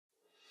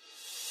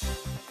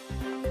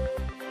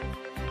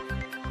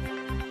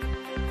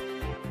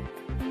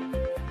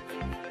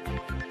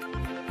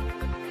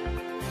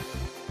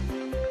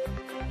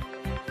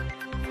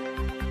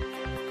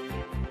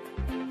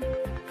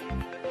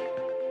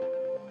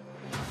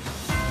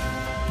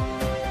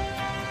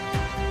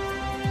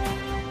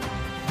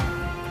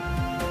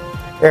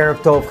Erev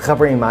Tov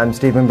Chavrim, I'm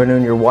Stephen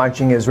Ben-Nun. You're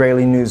watching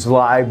Israeli News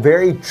Live.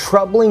 Very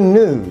troubling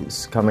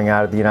news coming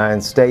out of the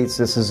United States.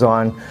 This is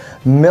on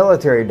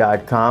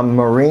military.com.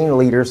 Marine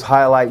leaders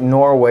highlight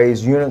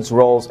Norway's unit's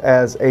roles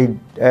as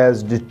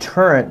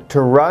deterrent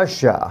to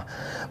Russia.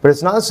 But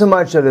it's not so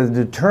much that a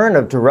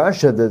deterrent to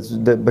Russia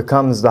that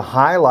becomes the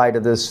highlight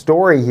of this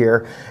story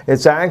here.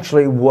 It's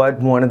actually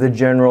what one of the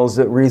generals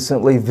that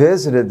recently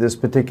visited this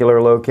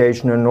particular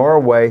location in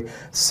Norway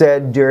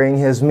said during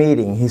his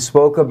meeting. He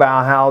spoke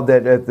about how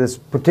that at this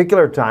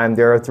particular time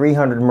there are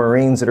 300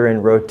 Marines that are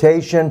in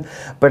rotation,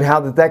 but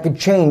how that could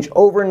change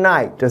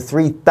overnight to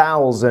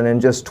 3,000 in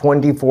just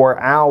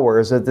 24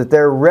 hours, that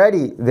they're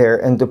ready there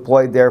and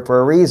deployed there for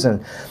a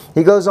reason.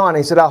 He goes on,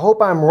 he said, I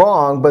hope I'm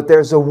wrong, but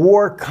there's a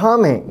war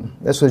coming.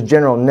 This was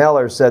General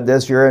Neller said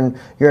this. You're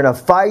in a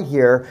fight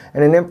here,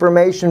 and an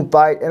information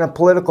fight and a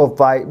political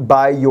fight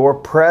by your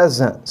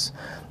presence.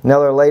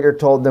 Neller later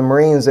told the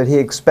Marines that he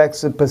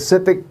expects the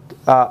Pacific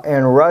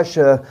and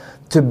Russia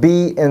to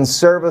be in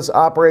service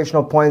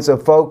operational points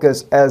of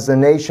focus as the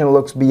nation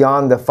looks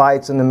beyond the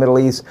fights in the Middle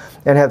East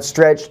and have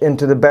stretched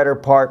into the better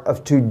part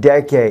of 2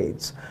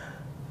 decades.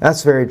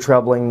 That's very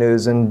troubling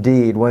news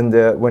indeed when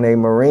a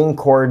Marine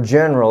Corps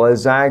general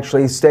is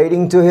actually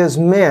stating to his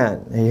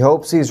men, he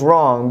hopes he's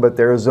wrong, but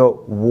there's a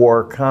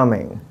war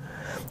coming.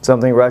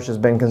 Something Russia's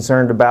been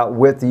concerned about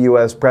with the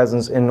U.S.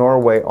 presence in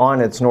Norway on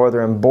its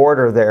northern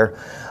border there.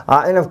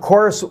 And of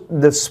course,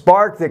 the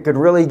spark that could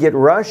really get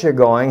Russia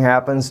going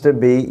happens to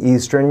be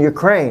eastern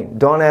Ukraine.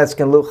 Donetsk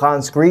and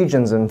Luhansk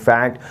regions, in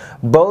fact,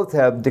 both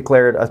have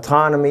declared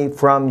autonomy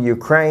from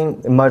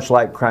Ukraine, much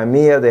like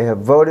Crimea. They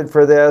have voted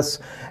for this,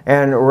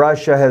 and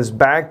Russia has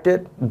backed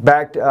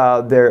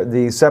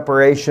the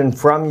separation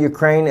from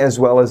Ukraine, as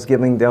well as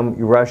giving them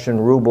Russian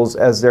rubles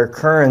as their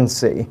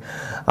currency.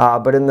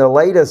 But in the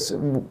latest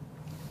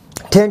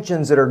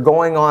tensions that are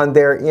going on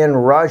there in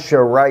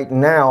Russia right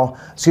now,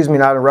 excuse me,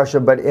 not in Russia,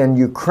 but in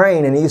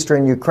Ukraine, in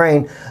eastern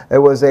Ukraine,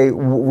 there was a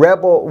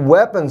rebel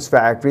weapons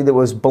factory that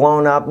was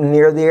blown up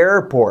near the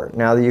airport.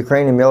 Now, the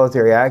Ukrainian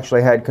military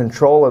actually had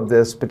control of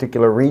this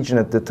particular region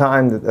at the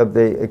time of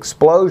the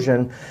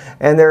explosion,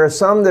 and there are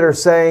some that are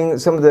saying,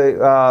 some of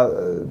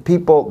the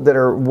people that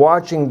are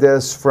watching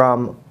this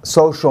from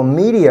social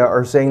media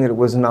are saying that it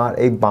was not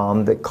a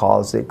bomb that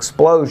caused the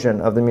explosion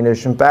of the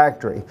munition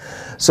factory.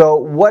 So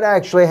what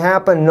actually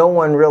happened, no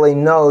one really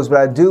knows, but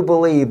I do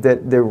believe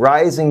that the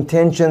rising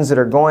tensions that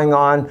are going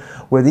on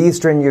with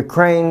eastern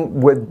Ukraine,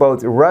 with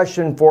both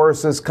Russian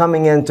forces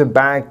coming in to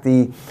back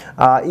the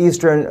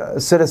eastern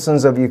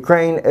citizens of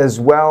Ukraine, as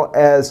well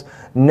as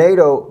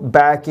NATO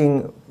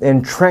backing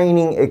and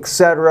training,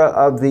 etc.,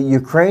 of the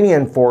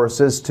Ukrainian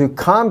forces to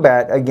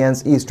combat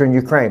against eastern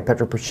Ukraine.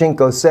 Petro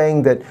Poroshenko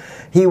saying that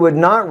he would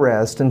not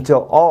rest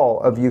until all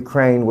of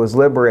Ukraine was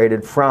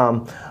liberated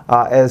from,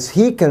 as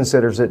he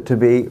considers it to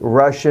be,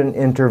 Russian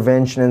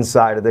intervention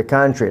inside of the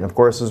country. And of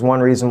course, there's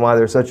one reason why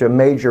there's such a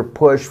major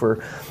push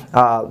for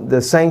the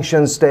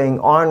sanctions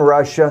staying on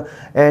Russia,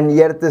 and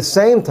yet at the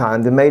same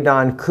time, the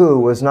Maidan coup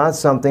was not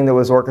something that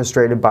was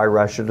orchestrated by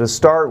Russia to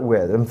start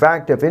with. In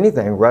fact, if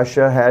anything,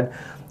 Russia had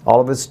all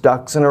of its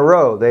ducks in a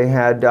row. They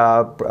had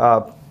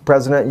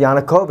President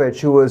Yanukovych,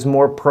 who was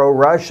more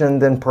pro-Russian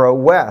than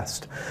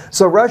pro-West.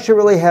 So Russia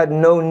really had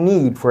no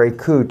need for a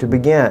coup to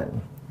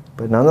begin.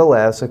 But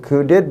nonetheless, a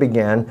coup did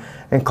begin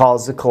and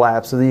caused the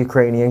collapse of the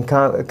Ukrainian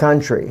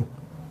country,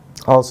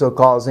 also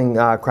causing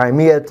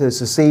Crimea to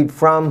secede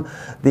from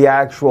the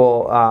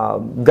actual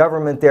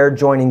government there,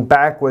 joining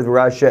back with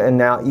Russia and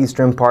now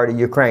eastern part of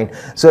Ukraine.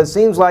 So it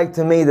seems like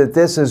to me that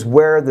this is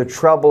where the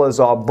trouble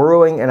is all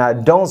brewing, and I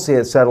don't see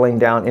it settling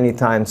down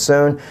anytime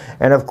soon.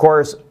 And of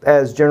course,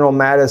 as General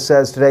Mattis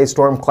says today,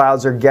 storm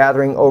clouds are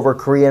gathering over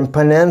Korean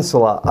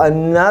Peninsula.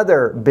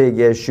 Another big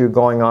issue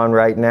going on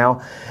right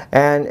now,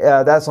 and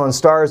that's on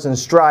Stars and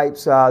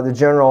Stripes. The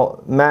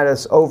General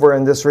Mattis over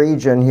in this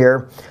region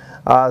here,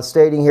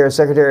 stating here,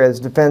 Secretary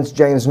of Defense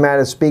James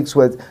Mattis speaks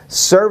with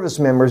service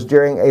members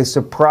during a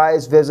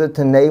surprise visit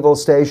to Naval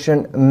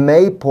Station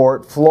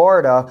Mayport,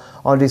 Florida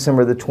on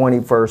December the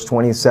 21st,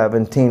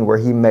 2017, where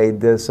he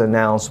made this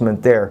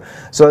announcement there.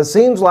 So it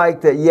seems like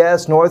that,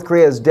 yes, North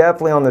Korea is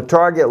definitely on the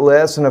target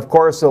list, and of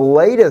course the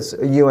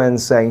latest UN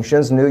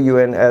sanctions, new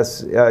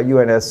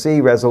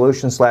UNSC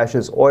resolution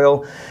slashes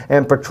oil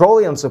and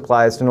petroleum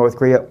supplies to North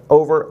Korea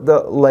over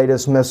the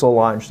latest missile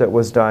launch that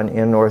was done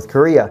in North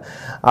Korea.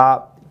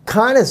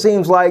 Kind of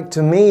seems like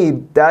to me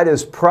that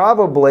is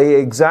probably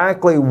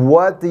exactly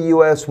what the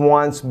U.S.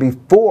 wants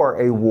before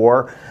a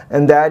war,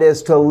 and that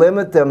is to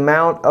limit the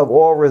amount of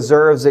oil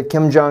reserves that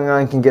Kim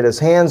Jong-un can get his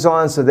hands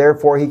on, so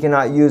therefore he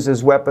cannot use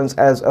his weapons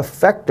as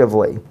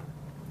effectively.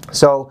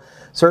 So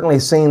certainly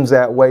seems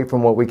that way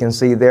from what we can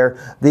see there.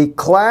 The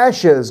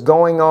clashes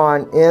going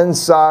on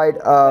inside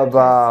of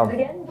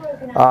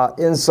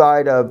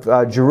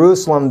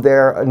Jerusalem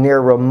there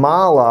near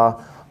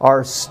Ramallah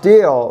are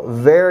still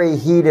very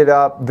heated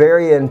up,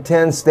 very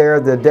intense there.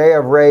 The day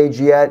of rage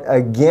yet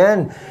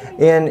again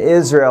in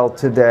Israel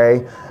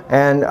today.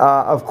 And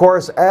of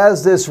course,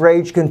 as this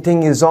rage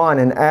continues on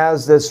and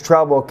as this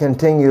trouble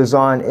continues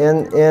on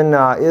in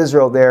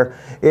Israel there,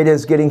 it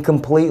is getting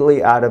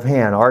completely out of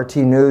hand. RT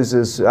News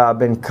has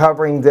been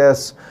covering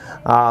this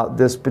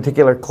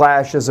particular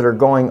clashes that are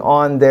going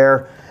on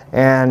there.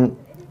 And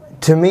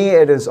to me,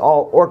 it is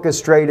all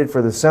orchestrated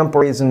for the simple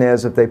reason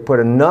is if they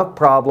put enough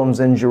problems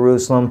in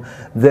Jerusalem,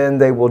 then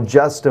they will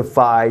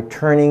justify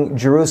turning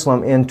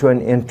Jerusalem into an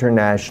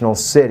international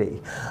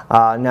city.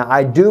 Now,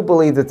 I do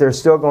believe that they're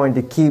still going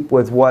to keep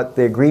with what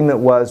the agreement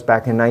was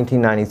back in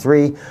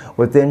 1993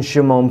 within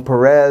Shimon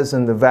Peres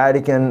and the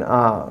Vatican.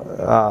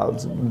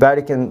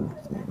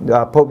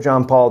 Pope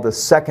John Paul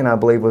II, I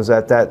believe, was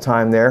at that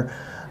time there.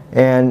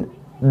 And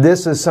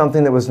this is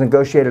something that was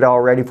negotiated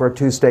already for a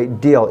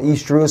two-state deal.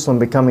 East Jerusalem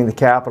becoming the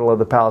capital of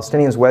the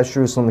Palestinians, West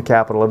Jerusalem the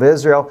capital of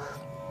Israel,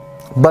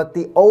 but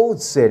the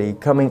old city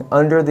coming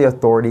under the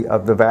authority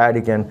of the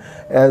Vatican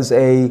as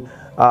a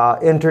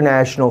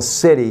international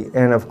city,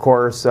 and of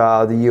course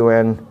the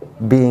UN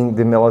being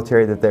the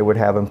military that they would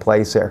have in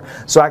place there.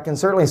 So I can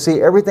certainly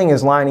see everything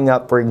is lining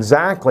up for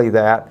exactly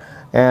that.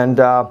 And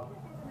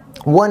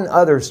one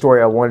other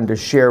story I wanted to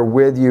share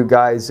with you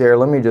guys there.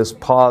 Let me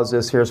just pause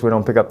this here so we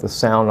don't pick up the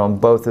sound on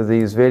both of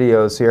these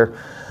videos here.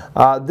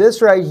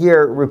 This right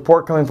here,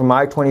 report coming from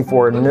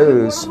I-24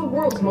 News. One of the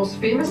world's most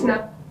famous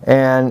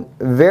and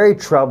very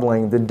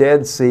troubling, the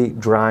Dead Sea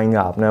drying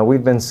up. Now,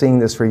 we've been seeing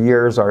this for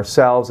years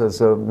ourselves as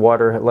the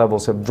water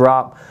levels have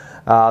dropped.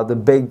 The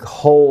big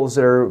holes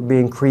that are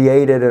being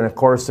created, and of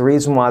course the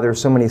reason why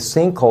there's so many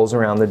sinkholes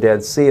around the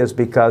Dead Sea is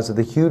because of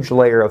the huge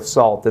layer of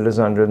salt that is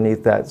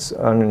underneath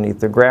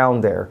the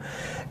ground there.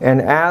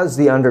 And as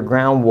the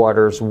underground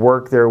waters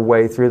work their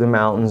way through the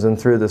mountains and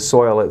through the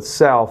soil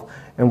itself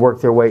and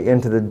work their way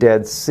into the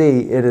Dead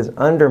Sea, it is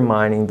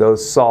undermining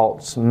those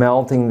salts,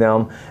 melting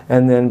them,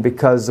 and then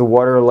because the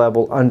water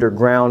level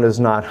underground is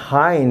not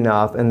high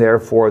enough, and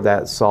therefore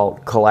that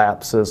salt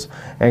collapses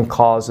and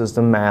causes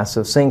the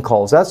massive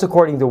sinkholes. That's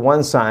according to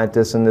one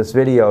scientist in this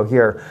video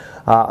here.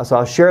 So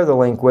I'll share the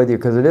link with you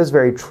because it is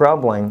very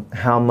troubling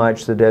how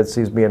much the Dead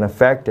Sea is being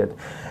affected.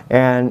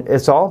 And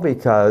it's all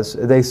because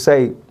they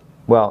say,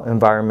 well,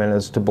 environment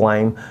is to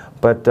blame,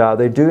 but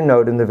they do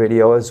note in the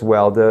video as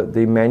well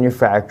the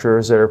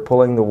manufacturers that are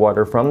pulling the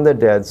water from the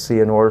Dead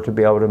Sea in order to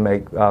be able to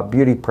make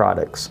beauty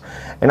products.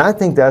 And I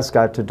think that's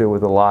got to do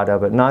with a lot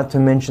of it, not to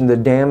mention the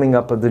damming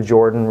up of the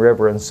Jordan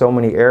River in so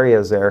many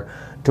areas there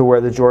to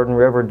where the Jordan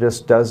River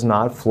just does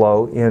not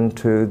flow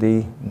into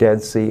the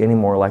Dead Sea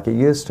anymore like it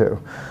used to.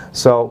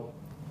 So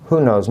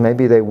who knows,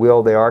 maybe they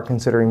will. They are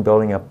considering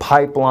building a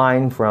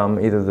pipeline from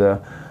either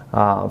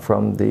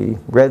from the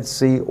Red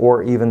Sea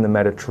or even the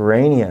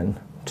Mediterranean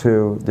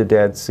to the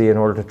Dead Sea in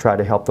order to try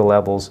to help the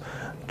levels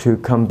to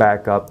come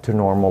back up to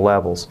normal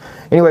levels.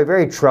 Anyway,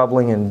 very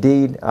troubling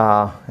indeed,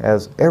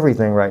 as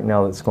everything right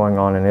now that's going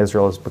on in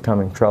Israel is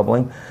becoming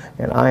troubling.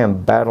 And I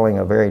am battling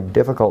a very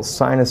difficult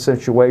sinus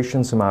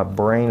situation, so my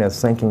brain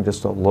is thinking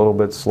just a little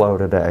bit slow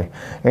today.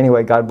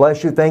 Anyway, God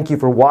bless you. Thank you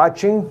for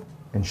watching,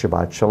 and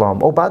Shabbat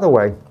Shalom. Oh, by the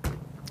way,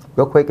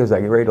 real quick as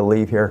I get ready to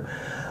leave here,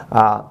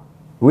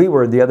 we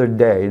were the other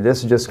day,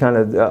 this is just kind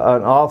of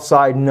an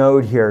offside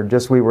note here,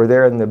 we were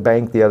there in the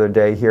bank the other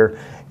day here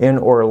in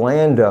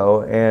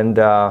Orlando and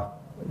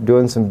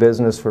doing some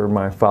business for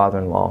my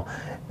father-in-law.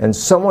 And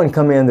someone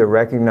come in that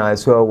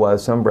recognized who I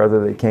was, some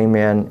brother that came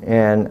in,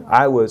 and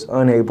I was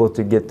unable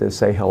to get to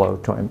say hello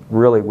to him.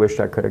 Really wished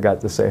I could have got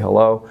to say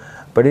hello.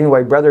 But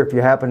anyway, brother, if you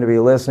happen to be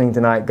listening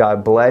tonight,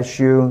 God bless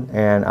you,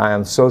 and I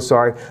am so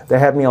sorry. They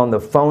had me on the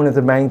phone at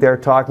the bank there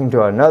talking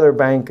to another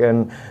bank,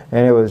 and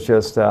it was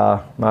just,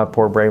 my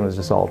poor brain was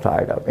just all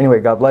tied up. Anyway,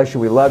 God bless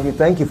you. We love you.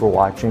 Thank you for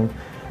watching,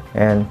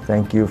 and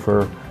thank you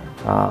for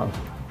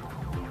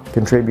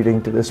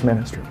contributing to this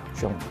ministry.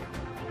 Shalom.